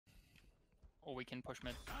or we can push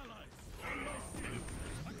mid.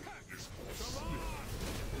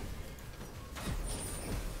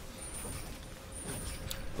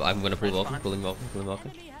 Well, I'm gonna pull Vulcan, pulling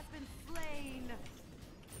Vulcan.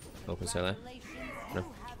 Vulcan solo. No.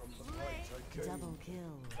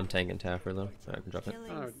 I'm tanking tower for a little. I can drop it.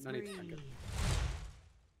 Oh, no need to tank it.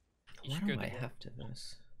 You Why should do go I the, have to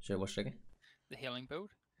this? Should I watch it again? the healing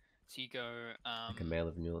build. So you go Like a Mail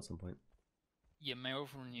Of Renewal at some point. yeah, Mail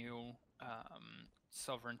Of Renewal,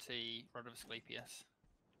 Sovereignty, Rod of Asclepius.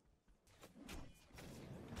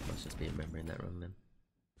 Must just be remembering that wrong then.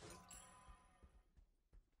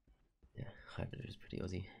 Yeah, Hydra is pretty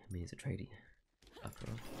Aussie. I mean, he's a tradie, after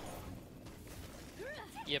all.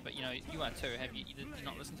 Yeah, but you know, you are too. Have you? You did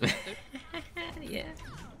not listen to that, dude? Yeah.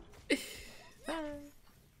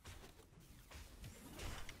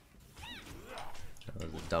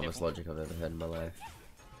 That was the dumbest logic I've ever heard in my life.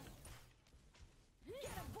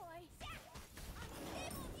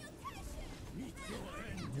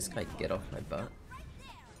 This guy can get off my butt.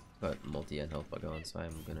 Got multi-end health bug on, so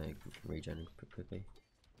I'm gonna regen quickly.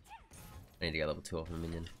 I need to get level 2 off a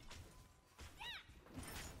minion.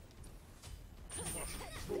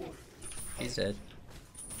 He's dead.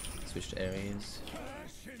 Switch to ARES.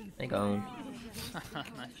 They gone.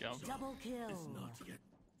 Nice job. Double kill.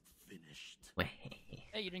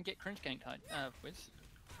 Hey, you didn't get cringe ganked, Wiz.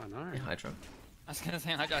 I know. Yeah, Hydra. I was gonna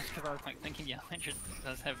say Hydra because I was like thinking, yeah, Hydra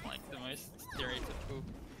does have like the most stereotypical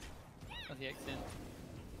of the accent.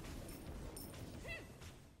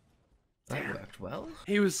 That worked well.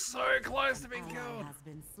 He was so close to being Ally killed. has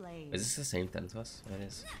been slain. Is this the same thing as us? It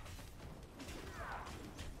is.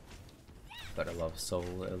 But I love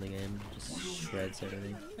Soul early game. Just shreds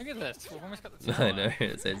everything. Look at this, we've almost got the I know,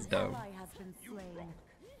 it says dumb. Ally has been slain.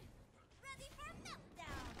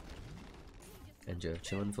 And you're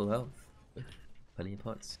chilling full health. Plenty of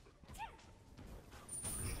pots.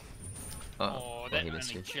 Oh, well, that he only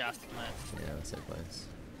missed you. just missed. Yeah, that's so close.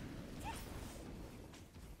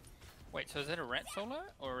 Wait, so is that a rat solo,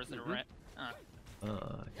 or is it a rat? Ah,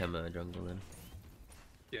 Oh, Kama jungle then.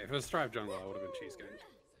 Yeah, if it was Strive Jungle, I would have been cheese ganked.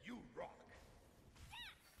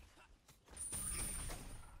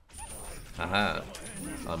 Haha!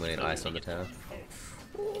 I'm gonna get ice on the tower.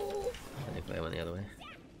 Hopefully I went the other way.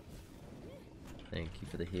 Thank you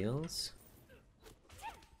for the heals.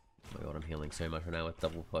 Oh my god, I'm healing so much right now with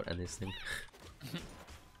double pot and this thing.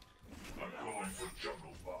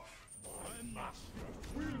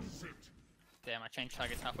 damn, I changed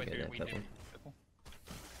targets halfway Okay, through. that We purple. do. Purple.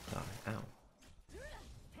 Oh, ow.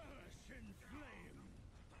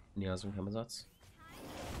 Niazum Kamazats?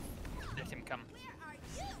 Let him come.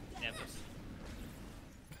 Yeah, this.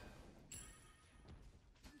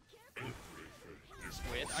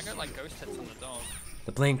 Weird. I got like ghost hits on the dog.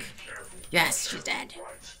 The blink! Yes, she's dead!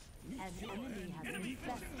 An enemy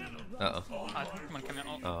has been bested. Uh oh. Come on, come out.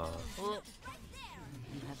 Oh. Oh. Oh.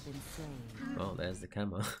 You have been slain. Oh, there's the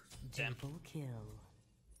Kama. Damn. Double kill.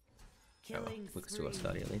 Oh, well, Killing looks to us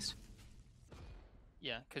spree. at least.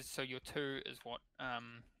 Yeah, because so your 2 is what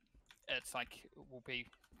it's like will be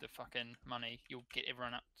the fucking money. You'll get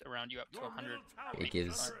everyone up around you up to 100. It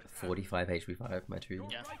gives 45 HP 5, my 2.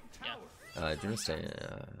 Yeah, yeah, Do you want to stay?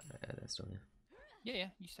 That's still here. yeah.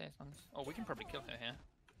 You stay as long as. Oh, we can probably kill her here.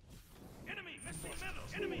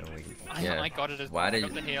 No, we can... I Yeah. got it as Why I did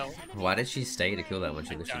got the heal. Why did she stay to kill that when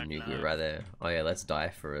she literally don't knew we were know. right there? Oh yeah, let's die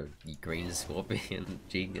for a green scorpion.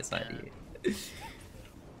 Genius idea.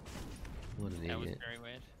 What an That was idiot. very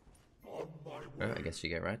weird. Oh, I guess you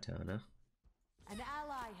get right tower now. An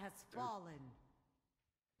ally has fallen.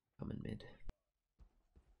 I'm in mid.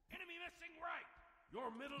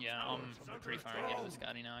 Yeah, I'm pretty far ahead of this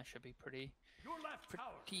guy now. I should be pretty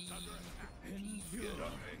good.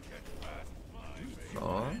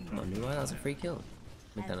 Oh, I knew that was a free kill.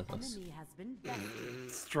 An Mechanicus. enemy has been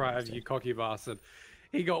bested. Strive, you cocky bastard.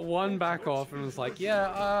 He got one back off and was like,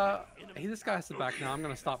 yeah, this guy has to back now. I'm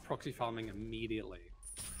going to start proxy farming immediately.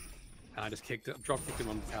 And I just drop kicked him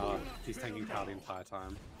on the tower. He's tanking tower the entire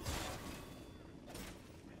time.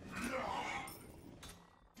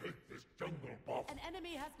 An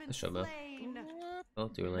enemy has been Let's show him. slain. Oh,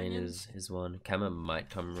 Duelane is one. Kama might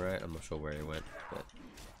come right. I'm not sure where he went, but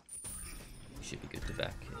he should be good to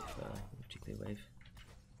back if clear wave.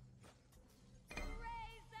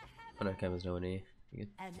 Oh no, Kama's nowhere near. You good?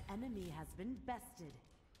 An enemy has been bested.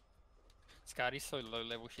 Scardy's so low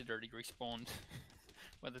level, she'd already respawned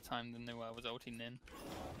by the time the new was ulting then.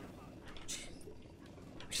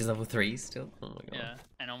 She's level 3 still? Oh my god. Yeah,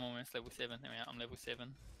 and I'm almost level 7. There we are, I'm level 7.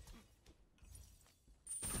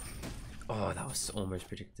 Oh, that was almost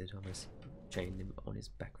predicted. Almost chained him on his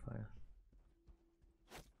backfire.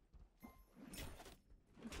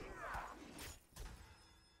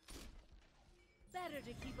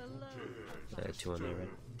 to keep a low. 2 on there, red.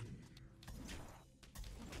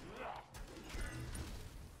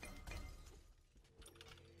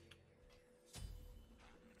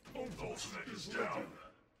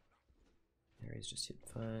 Ares just hit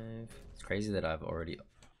 5. It's crazy that I've already.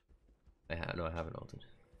 No, I haven't altered.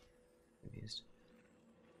 Confused.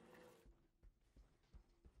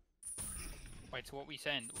 Wait, so what were you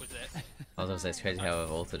saying? Was it? I was gonna say it's crazy how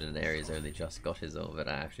I've altered and Ares only just got his ult, but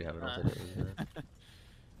I actually haven't altered it.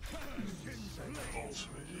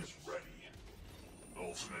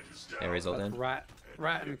 Ares ult down. Rat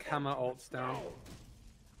and Kama ults down.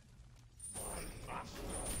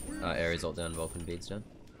 Ares ult down, Vulcan beads down.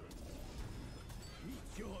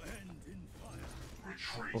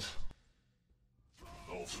 Oof.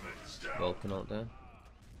 Vulcan ult down.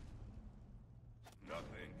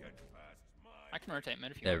 I can rotate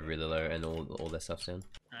mid if you They're want. really low and all their stuff's down.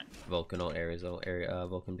 Right. Vulcan ult, Ares ult,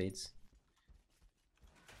 Vulcan beads.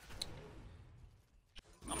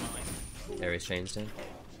 On my way. Ares chains down.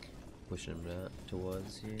 Pushing him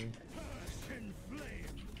towards you.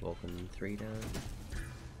 Vulcan 3 down.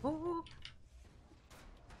 Oh.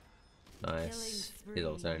 Nice. His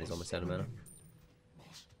ult's down, he's almost out of mana.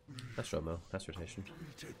 That's draw Mel, that's rotation.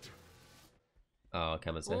 Oh,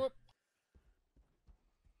 Kama's there. Whoop.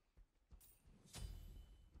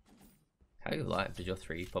 How are you alive? Did your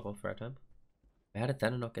 3 pop off for our time? How did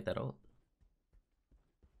Thana not get that ult?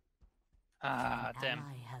 Ah, damn.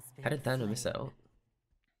 Ally has been How did Thana miss slain. that ult?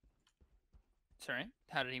 Sorry,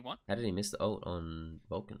 how did he want? How did he miss the ult on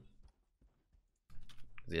Vulcan?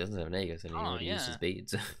 Because he doesn't have an Aegis and he Oh, already used his yeah.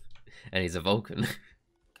 beads. And he's a Vulcan.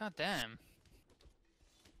 God damn.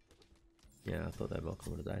 Yeah, I thought that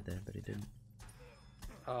Vulcan would have died there, but he didn't.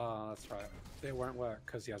 Oh, that's right. It won't work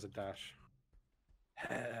because he has a dash.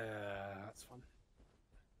 That's fun.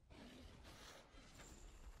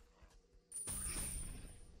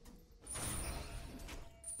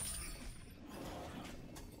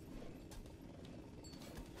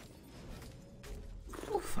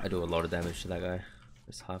 Oof, I do a lot of damage to that guy.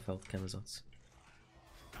 It's half health Camazons.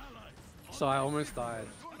 So I almost died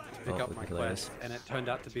to pick Oh, up with my the hilarious. quest, and it turned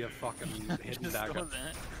out to be a fucking hidden Just dagger. wasn't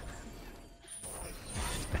it?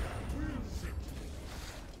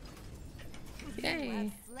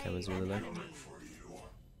 Yay! Cama's really low.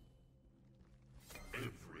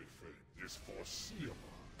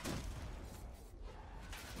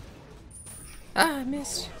 Ah, I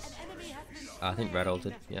missed. An enemy has been I think Red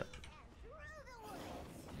ulted, yep.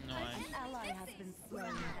 Nice. An ally has been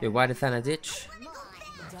slain. Yo, why did Thana ditch?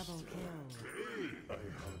 Double kill.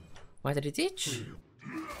 Why did he ditch?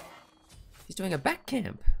 He's doing a back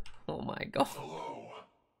camp. Oh my god.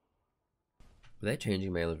 Were they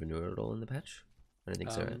changing Mail Of Renewal at all in the patch? I don't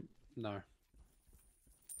think so, right? No.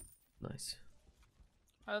 Nice.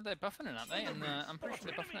 Oh, they're buffing it, aren't they? And I'm pretty sure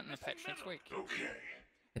they're buffing it in the patch next week.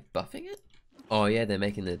 They're buffing it? Oh yeah, they're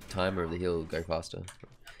making the timer of the heal go faster.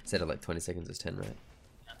 Instead of like 20 seconds, it's 10, right?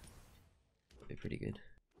 Yeah. That'd be pretty good.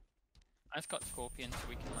 I just got Scorpion so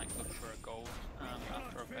we can like look for a gold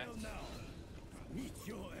after effect. Meet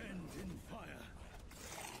your end in fire.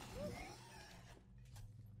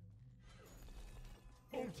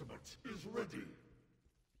 Ultimate is ready.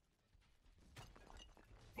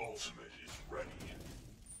 Ultimate is ready.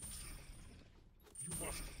 You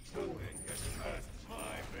must totally get past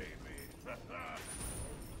my baby.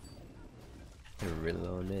 They're really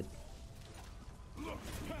low on mid. Look,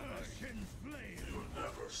 passion flame. You're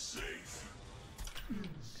never safe.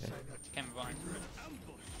 Okay. Came behind for it.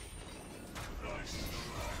 Nice.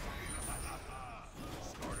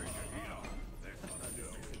 Starting to heat up. That's what I do.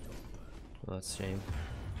 Well, that's a shame.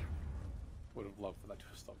 Would have loved for that to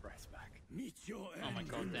have stopped right back. Meet your end. Oh my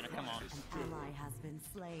god, Dana, come on. An ally has been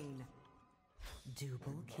slain.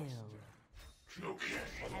 Double kill. Okay.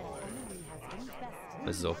 An enemy has been bested.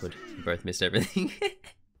 This is awkward. We both missed everything.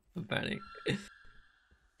 I'm panicking.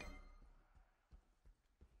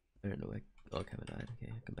 I don't know where. Oh, Kama died.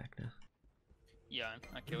 Okay, come back now. Yeah,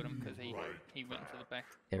 I killed him because he went to the back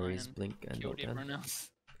line Ares, and blink, and killed ult down. everyone else.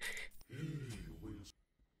 I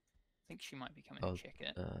think she might be coming Oh, to check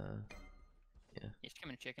it. yeah. Yeah, she's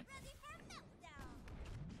coming to check it.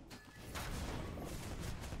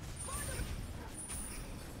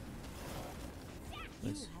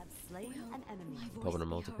 Nice. You have slain an enemy. Pop on a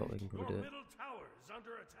multi-pot, we can probably do it. Middle tower is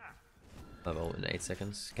under attack. I've ult in 8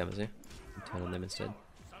 seconds. Kama's here. Turn on them instead.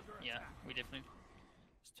 Yeah, we definitely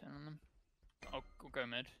just turn on them. Oh, go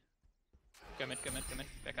mid. Go mid, go mid, go mid.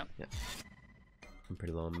 Back up. Yeah. I'm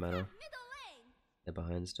pretty low on mana. They're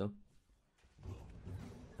behind still.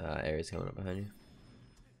 Ares coming up behind you.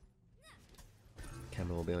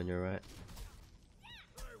 Kama will be on your right.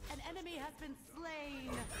 An enemy has has been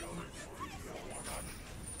slain.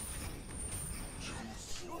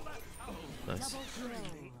 Nice. Double kill.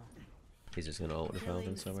 He's just gonna ult if I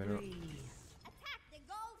open somewhere not. Spree.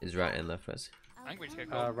 He's right and left first. I think we just go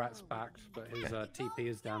gold. Rat's backed, but his TP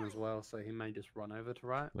is down as well, so he may just run over to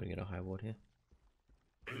right. I'm gonna get a high ward here.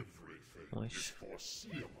 Nice.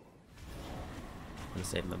 I'm gonna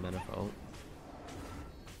save my mana for ult.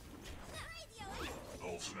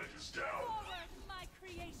 Ultimate is down.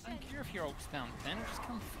 I don't care if your ult's down, then just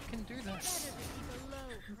come fucking do this.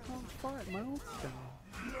 Can't fight, my ult's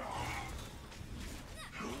down.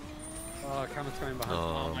 Oh, Cameron's coming behind.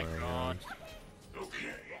 Oh, my god.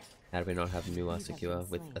 Okay. How do we not have new secure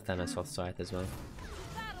with a Thanos Scythe as well?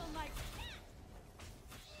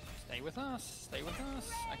 Stay with us. Stay with us.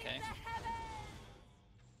 Okay.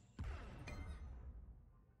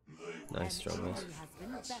 Nice, strong guys. Enemy has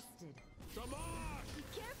been bested.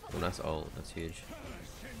 Oh, nice ult, that's huge.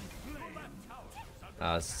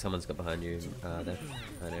 Someone's got behind you there,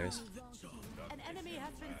 behind ARES. An enemy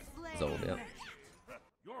has been slain. There's ult, yeah.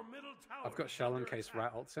 Your middle tower. I've got shell in case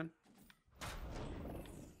Rat ults in.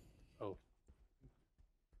 Oh,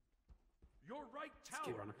 Your right keep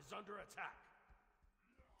tower running. is under attack.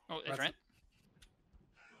 Oh, it's That's right.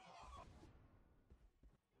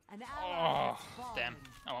 An ally Oh, has fallen. damn.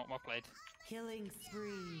 Oh, well played. Killing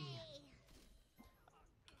spree.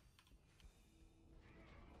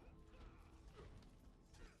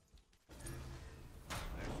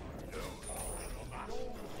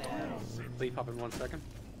 leap up in 1 second.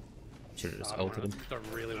 Should've just Oh, ulted him. Don't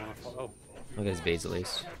really want to follow. I'll get his beads at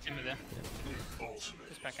least. Into there.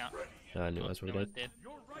 Just back out. I knew I was really No dead.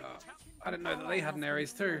 one's dead. I didn't know that they had an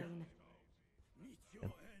Ares too.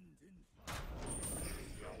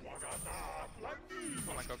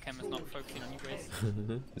 Oh my god, Cam is not focusing on you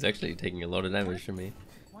guys. He's actually taking a lot of damage from me.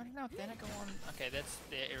 Why did our Dana go on? Okay, that's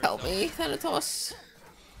their area. Help me, Thanatos!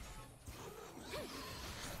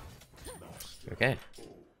 Okay.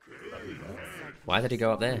 Why did he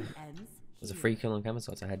go up there? Ends. There's a free kill on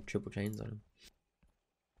Camelsots. I had triple chains on him.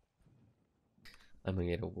 I'm gonna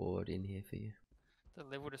get a ward in here for you. The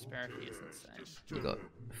level disparity is insane. You got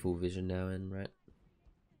full vision now in, right?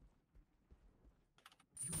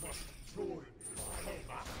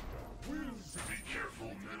 Be careful,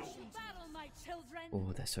 middle. Battle, my children.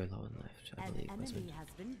 Oh, they're so low on left. I An believe enemy has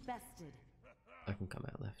been bested. I can come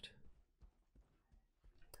out left.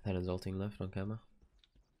 Thanon's ulting left on camera.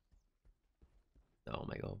 Oh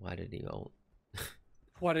my god, why did he ult?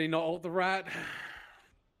 Why did he not ult the Rat?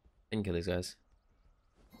 I can kill these guys.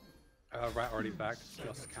 Rat already back,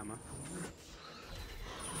 just Camera.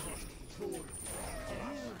 You have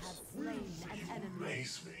slain an enemy.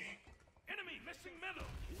 Face me. Enemy missing middle.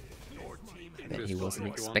 Your team Bet he Just wasn't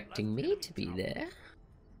what you want. expecting me to be there.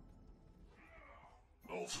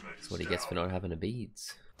 ultimate That's what he gets for not having a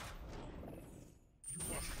beads.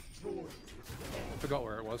 I forgot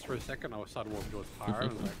where it was for a second. I started walking towards Pyro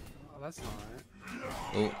and I was like, oh, that's not right.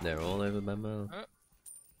 Oh, they're all over my Mel. Well,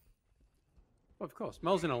 of course.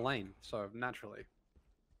 Mel's in a lane, so naturally.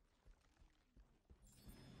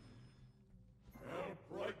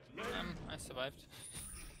 I survived.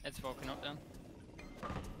 It's Vulcan knockdown.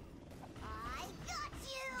 I got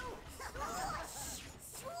you! Swoosh!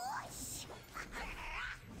 Swoosh!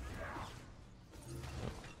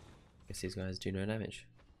 Guess these guys do no damage.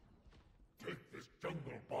 Take this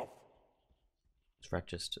jungle buff. This rat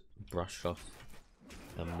just brushed off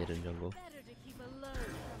mid and jungle. Better to keep a low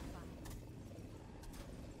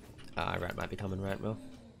Rat might be coming right, Mel.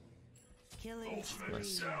 Killing spree.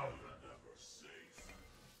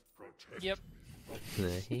 Yep.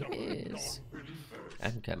 There he is.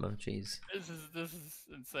 And Camo, jeez. This is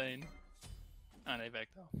insane. Oh, they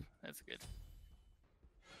backed off. That's good.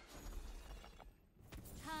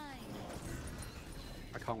 time.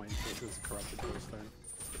 I can't wait until this is corrupted Glowstone.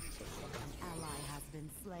 Ally has been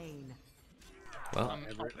slain. Well,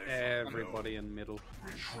 Everybody in middle.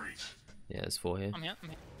 yeah, there's 4 here. I'm here. I'm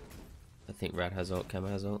here. I think Rat has ult, Camo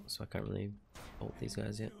has ult, so I can't really ult these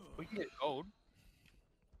guys yet. We can get gold.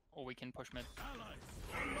 Or we can push mid.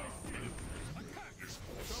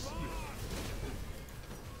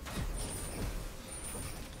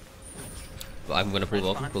 But I'm gonna pull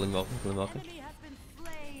Vulcan, pulling Vulcan, pulling Vulcan. Enemy has been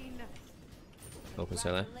slain. Vulcan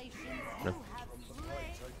solo. Relations No. you have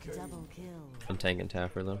slain. Double kill. I'm tanking tower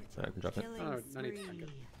for a little. Alright, I can drop it. Killing Oh, no need to spree. tank it.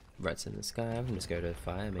 Rat's in the sky. I can just go to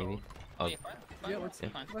fire, maybe. Oh, Yeah, fine, fine, Yeah, let's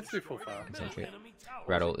fine. let's do full fire. sentry.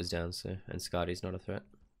 Rat ult is down, so and Scardy's not a threat.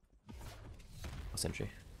 Or sentry.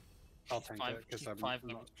 I'll tank it because I'm Five not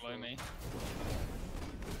levels below sure. me.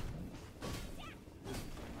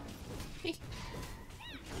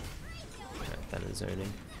 Alright, that is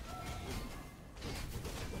zoning.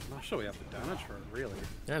 I'm sure we have the damage for it, really.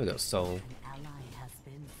 Yeah, we got soul. An ally has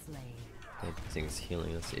been slain. I think it's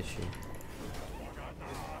healing, that's the issue.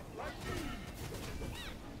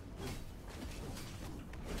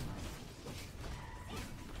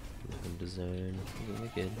 Looking to zone. We're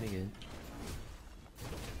good, we're good.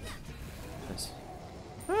 Nice.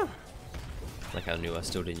 Like I knew I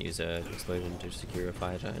still didn't use a explosion to secure a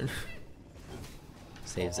fire giant.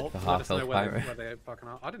 Saves it for Let half us know health where pyro. they fucking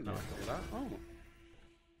are. I didn't know I could do that. Oh.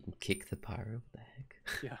 Kick the pyro, what the heck?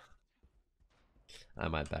 Yeah. I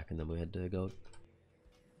might back and then we head to gold.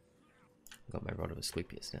 Got my rod of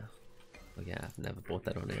Asclepius now. Oh yeah, I've never bought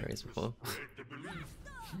that on ARES before.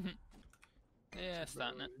 Yeah,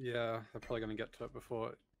 starting it. Yeah, they're probably going to get to it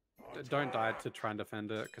before. Don't die to try and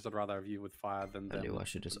defend it, because I'd rather have you with fire than I them knew I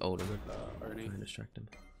should just ult him with Oni. and distract him.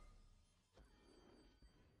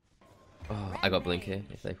 Oh, I got blink here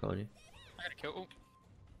if they call on you. I gotta kill.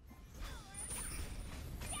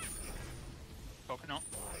 Poking off.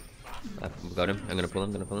 I've got him. I'm gonna pull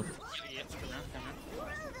him. Yeah, come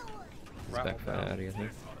around. He's back for down. Ari, I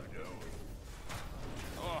think.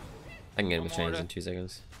 Oh, I can get him with I'm chains order. in 2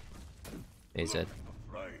 seconds. He's dead.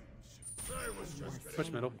 Push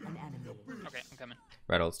middle. An enemy. okay, I'm coming.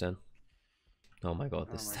 Red ult's down. Oh my god,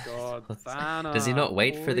 Oh this. my god, Thana, Does he not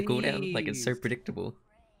wait for the cooldown? Like it's so please. predictable.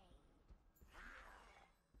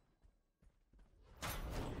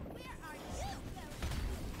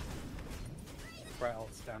 Right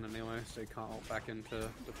ult's down anyway, so he can't ult back in to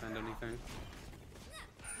defend anything.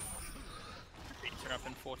 Beats are up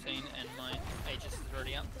in 14 and my Aegis is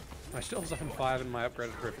already up. My shield's up in 5 and my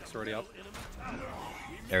upgraded horrific's already up.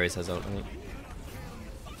 Ares has ult, right?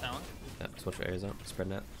 On tower. Yeah, just watch for Ares out.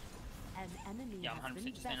 Spreading out. An enemy Yeah, I'm has 100%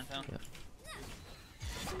 been just staying on tower. Yeah.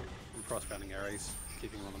 I'm crossbounding Ares,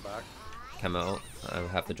 keeping him on the back. Camo ult. I'll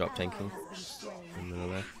have the drop tanking. has been slain. In the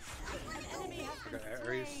middle there. I got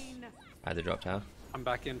Ares. I had the drop tower. I'm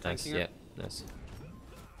back in Nice, tanking yeah, it. nice.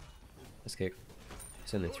 Let's kick.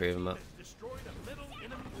 There's only 3 of them up.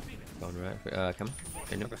 Going right. Come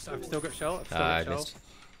on. I've still got shell. I've still I got shell. missed.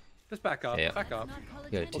 Just back up. Yeah. Back up.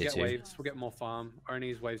 Good, We'll tier get 2. waves. We'll get more farm.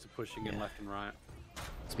 Oni's waves are pushing in left and right.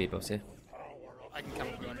 Speed buffs here. I can come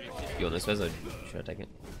if you want to do You want this Wes, or should I take it?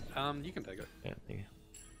 You can take it. Yeah, thank you.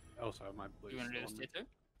 Also, my blue. You want to do this tier 2?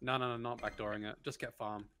 No, not backdooring it. Just get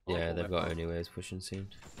farm. Yeah, they've got only waves pushing soon.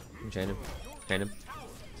 Chain him. Chain him.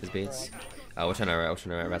 His beats. Oh, watch on our right, watch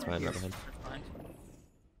on our right. Rat's behind, right behind. Behind.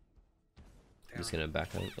 I'm just gonna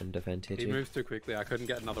back out and defend tier He 2. moves too quickly. I couldn't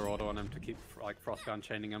get another auto on him to keep like frostbound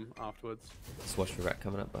chaining him afterwards. Just watch for rat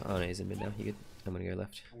coming up. Oh no, he's in mid now. You good? I'm gonna go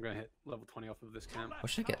left. I'm gonna hit level 20 off of this camp. What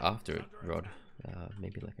should I get after it, Rod?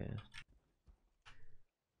 Maybe like a...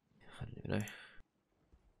 I don't even know.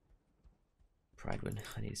 Pride win.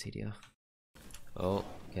 I need a CDR. Oh,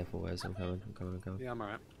 careful, Wes. I'm coming. Yeah, I'm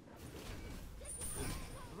alright.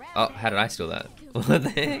 Oh, how did I steal that? What the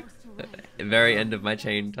heck? The very end of my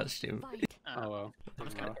chain touched him. Oh well.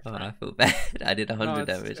 doesn't matter. Oh, I feel bad. I did 100 No,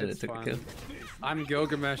 damage and it it's took a fine. kill. I'm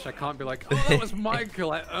Gilgamesh. I can't be like, oh, that was my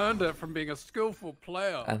kill. I earned it from being a skillful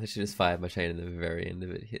player. I literally just fired my chain and the very end of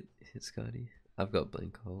it hit Scotty. I've got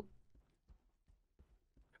blink ult.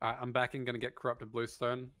 Alright, I'm back and gonna get corrupted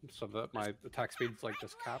bluestone so that my attack speed's like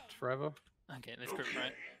just capped forever. Okay, let's group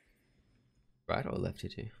right. Right or left here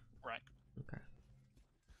too? Right. Okay.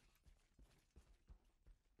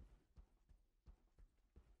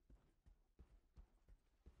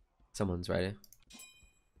 Someone's right here.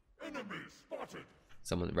 Enemy spotted.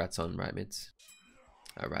 Someone rats on right mids.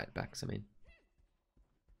 Right backs, I mean.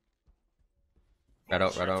 Right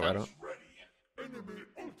out. Ready. Enemy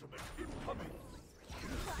ultimate incoming.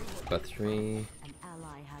 Got 3. An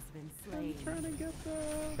ally has been slain. Trying to get there.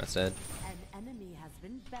 Rat's dead. An enemy has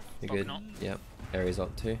been You're bested. good. Knock. Yep. Ares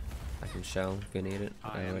ult too. I can shell if you need it.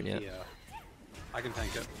 I am won't yet. here. I can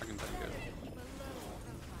tank it. I can tank it.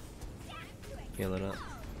 Healing up.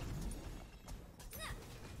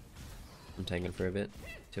 I'm tanking for a bit.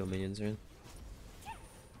 2 minions are in.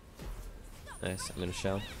 Nice. I'm gonna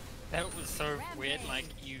shell. That was so weird, like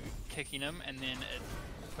you kicking him and then it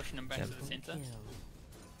pushing him back to the center.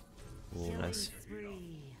 Ooh, nice.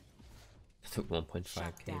 Spree. Took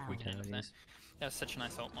 1.5k down. from We can end with that. Towers. That was such a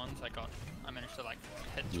nice ult Mons. I managed to like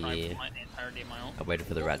hit try Yeah. behind the entirety of my ult. I waited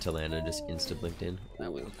for the rat to land and just insta blinked in.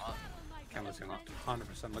 That was Ooh. hot. Camera's gonna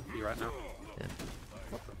 100% look at you right now. Yeah.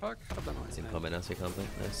 What the fuck? How did that not It's in hit? combat now, so you can't blink.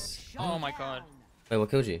 Nice. Oh my god. Wait, what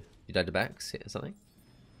killed you? You died to backs or something?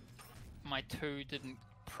 My 2 didn't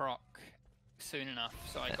proc soon enough,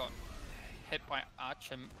 so I got hit by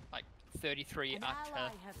Archer, like 33 An Archer ally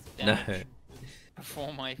has damage No.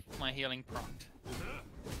 before my healing procced.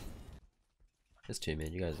 There's 2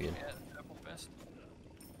 men. You guys are good. Yeah, double fist.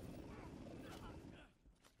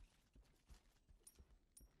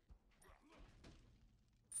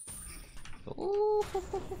 Ooh.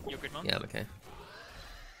 You're good, Mons? Yeah, I'm okay.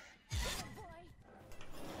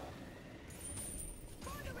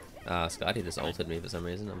 Scotty just ulted me for some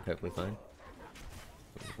reason. I'm perfectly fine.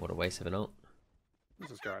 What a waste of an ult.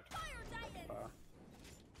 This is good.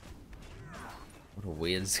 What a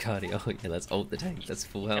weird Scotty. Oh yeah, let's ult the tank. That's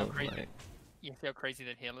full How health. crazy. Like, You see how crazy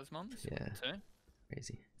that healer's, Mons? yeah, Too?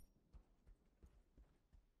 crazy.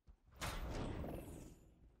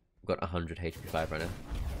 I've got 100 HP5 right now.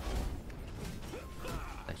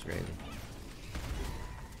 That's crazy.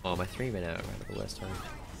 Oh, my 3 ran out right at the worst time.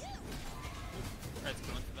 Red's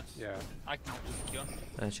going for this. Yeah. I can ult this cure.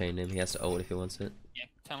 I chained him. He has to ult if he wants it. Yeah,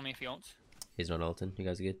 tell me if he ults. He's not ulting. You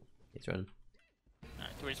guys are good. He's running.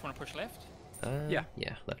 Alright, do we just want to push left? Yeah.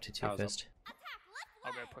 Yeah, left to 2 Powers up. first.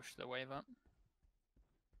 I'll go push the wave up.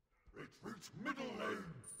 Retreat middle lane.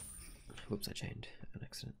 Whoops, I chained. An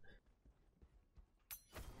accident.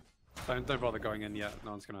 Don't bother going in yet.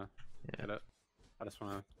 No one's gonna Yeah. hit it. I just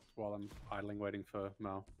wanna, while I'm idling waiting for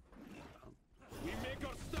Mel. We make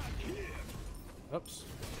our start here. Oops.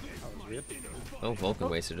 That was weird. Oh, Vulcan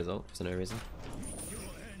wasted his ult for no reason.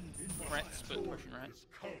 Rats, split pushing rats.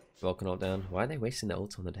 Vulcan ult down. Why are they wasting their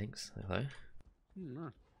ults on the tanks? Hello?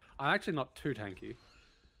 No. I'm actually not too tanky.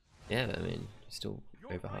 Yeah, but I mean, still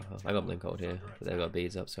over half health. I got Blink ult here, but they've got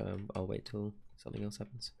beads up, so I'll wait till something else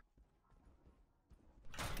happens.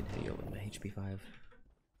 I can heal you up with my HP5.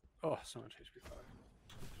 Oh, so much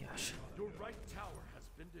HP5. Gosh. Your right tower has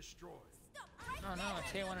been destroyed. Oh no,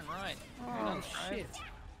 it's here, one and right. Oh, shit.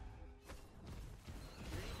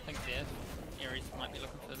 I think death. Ares might be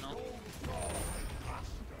looking for the knot.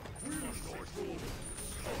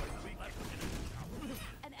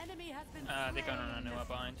 An enemy has been They're going on a newer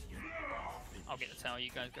bind. I'll get the tower,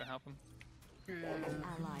 you guys go help them.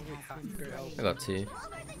 ally has been slain. I got 2.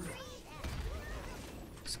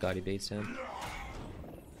 Scotty beats down.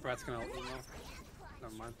 Rat's gonna ult them now.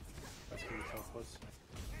 Never mind. That's gonna be helpless.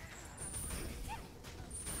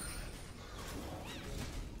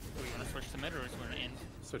 Do we want to switch to mid or is it going to end?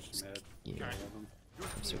 Switch to mid. Yeah. Get Alright. rid of them.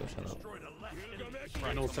 I'm still gonna shut up. Right,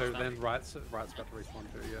 And also stop. then Right's about to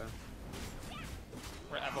respawn too, yeah.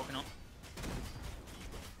 Right, Vulcan up.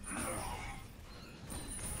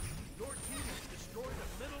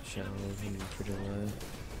 Shelving pretty low.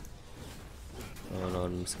 Going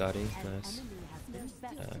on Scotty, nice. Enemy has been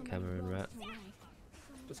better. Cameron Rat.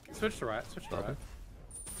 Just switch to right, switch to Welcome. right.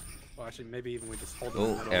 Well actually maybe even we just hold it in the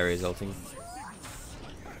Oh, middle. Ares ulting.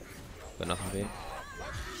 Got nothing for you.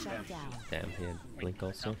 Shut down. Damn, he had Blink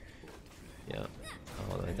also. Yeah.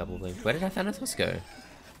 Oh, they double blink. Where did Thanatos go?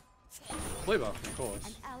 Blue buff, of course.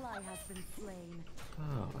 An ally has been slain.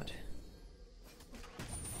 God.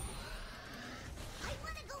 I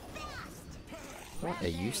wanna go fast. What a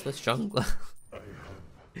useless jungler.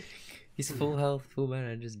 He's full health, full mana,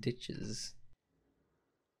 and just ditches.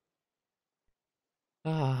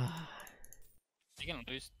 Ah. You're going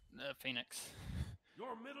to lose Phoenix.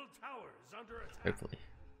 Your middle tower is under attack. Hopefully.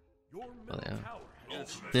 Your Well, middle they are. tower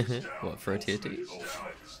has What, for a tier 2?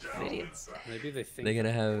 Idiots. Maybe they think They're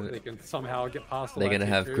gonna have they can somehow get past the they're gonna YT2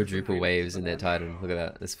 have for quadruple Phoenix, waves in but their then- Titan. Look at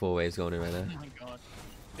that. There's 4 waves going in right Oh now. my god.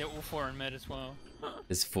 They're all 4 in mid as well.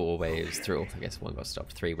 There's 4 waves through. I guess one got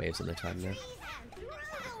stopped. 3 waves in their Titan now.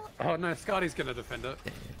 Oh no, Scotty's gonna defend it.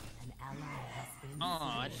 An ally has been Oh,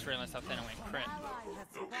 I just realised that Thana went crit. ally has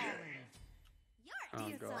fallen. Oh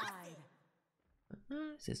Be god. aside.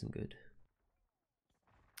 This isn't good.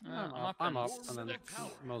 I'm I'm up, I'm in up, and then six.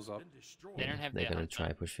 Mel's up. been destroyed. They don't have They're their gonna hunter.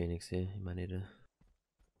 try push Phoenix here. You might need to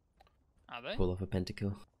Are they? pull off a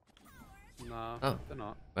pentakill. Nah, Oh. they're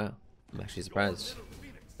not. Wow. I'm actually surprised.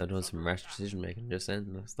 They're doing some rash decision making just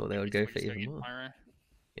then. I thought they would go for Just go even get more. Pyro.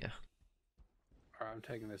 Alright, I'm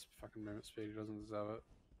taking this fucking movement speed, he doesn't deserve it.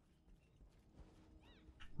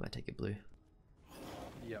 Might take it blue.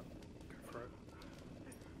 Yep, go for it.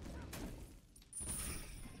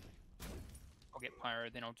 I'll get Pyro,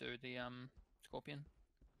 then I'll do the Scorpion.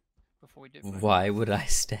 Before we do Pyro. Why would I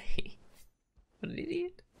stay? What an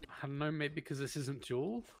idiot. I don't know, maybe because this isn't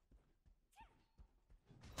dual?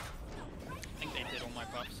 I think they did all my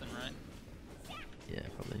buffs and right. Yeah,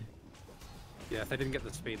 probably. Yeah, if they didn't get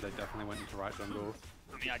the speed, they definitely went into right jungle.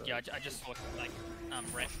 I mean, yeah, I just saw like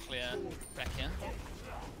rat clear back here.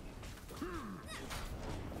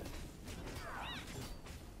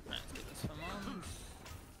 Right, let's get this for Mons.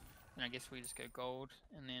 And I guess we just go gold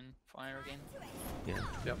and then fire again. Yeah.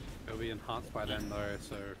 Yep, it'll be enhanced by then though,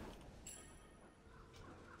 so...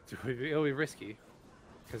 It'll be risky.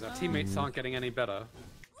 Because our teammates aren't getting any better.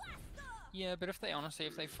 Yeah, but if they honestly,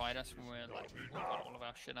 if they fight us when we're like, we've got all of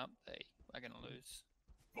our shit up, they are gonna lose.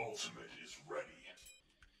 Ultimate is ready.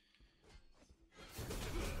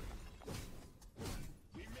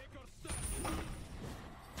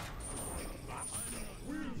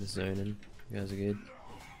 zoning. You guys are good.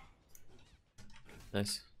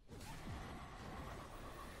 Nice.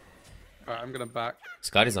 Alright, I'm gonna back.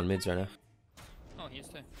 Scotty's on mids right now. Oh, he is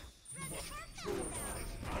too.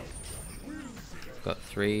 Got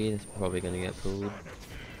 3. It's probably gonna get pulled.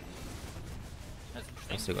 That's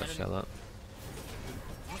I still got interesting. shell up.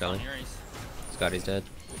 On Shelling. Ares. Scotty's dead.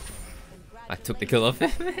 I took the kill off him.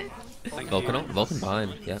 Thank Vulcan you. on. Vulcan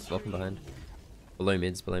behind. Yeah, Vulcan behind. Below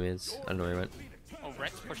mids, below mids. I don't know where he went. Oh,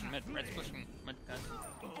 Rat's pushing mid. Rat's pushing mid, guys.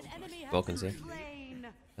 Vulcan's here.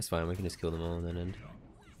 That's fine, we can just kill them all and then end.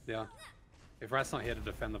 Yeah. If Rat's not here to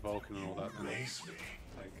defend the Vulcan and all that, then it's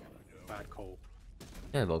like bad call.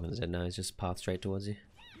 Yeah, Vulcan's dead now. He's just path straight towards you.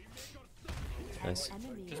 Nice.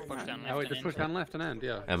 Just push down left. Oh, we and just then- push down left and end,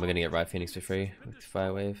 yeah. And we're gonna get Right Phoenix for free with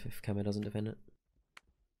Fire Wave if Kama doesn't defend it.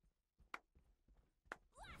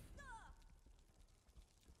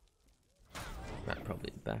 Rat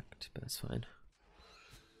probably backed, but that's fine.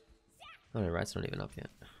 Oh no, Rat's not even up yet.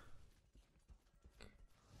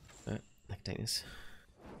 Alright, I can take this.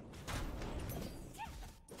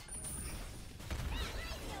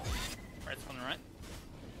 Rat's on the right.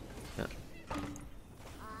 Yeah. I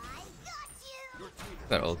got you.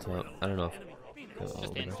 Got ult up. I don't know if.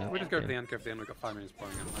 Just end. We just go to the end, go to the end. We've got 5 minutes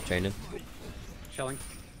blowing in. Chain him. Shelling.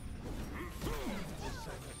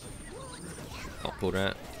 Ult pulled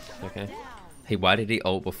Rat. Okay. Hey, why did he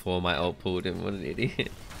ult before my ult pulled him? What an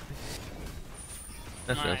idiot.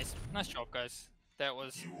 That's real. Nice. Nice job, guys. That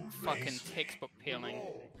was fucking textbook peeling.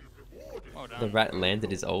 Well The done. Rat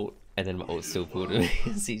landed his ult, and then my ult still pulled him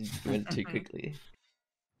because he went too quickly.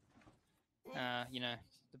 You know,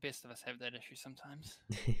 the best of us have that issue sometimes.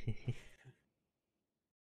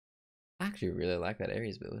 I actually really like that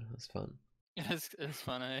Ares build. It was fun. It's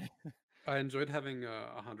fun, eh? I enjoyed having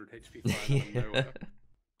 100 HP fire out of nowhere.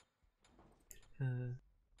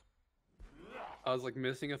 I was like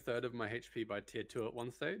missing a third of my HP by tier 2 at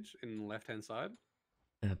one stage in the left hand side.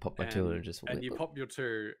 Pop my 2 and just And whip you it. pop your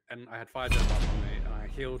 2, and I had 5 jump up on me, and I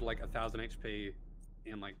healed like 1000 HP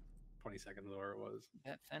in like 20 seconds or it was.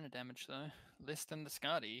 That Thana damage though, less than the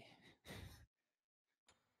Skadi.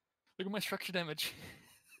 Look at my structure damage.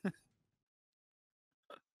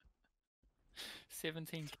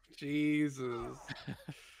 17. Jesus.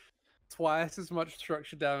 Twice as much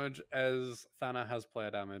structure damage as Thana has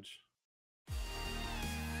player damage.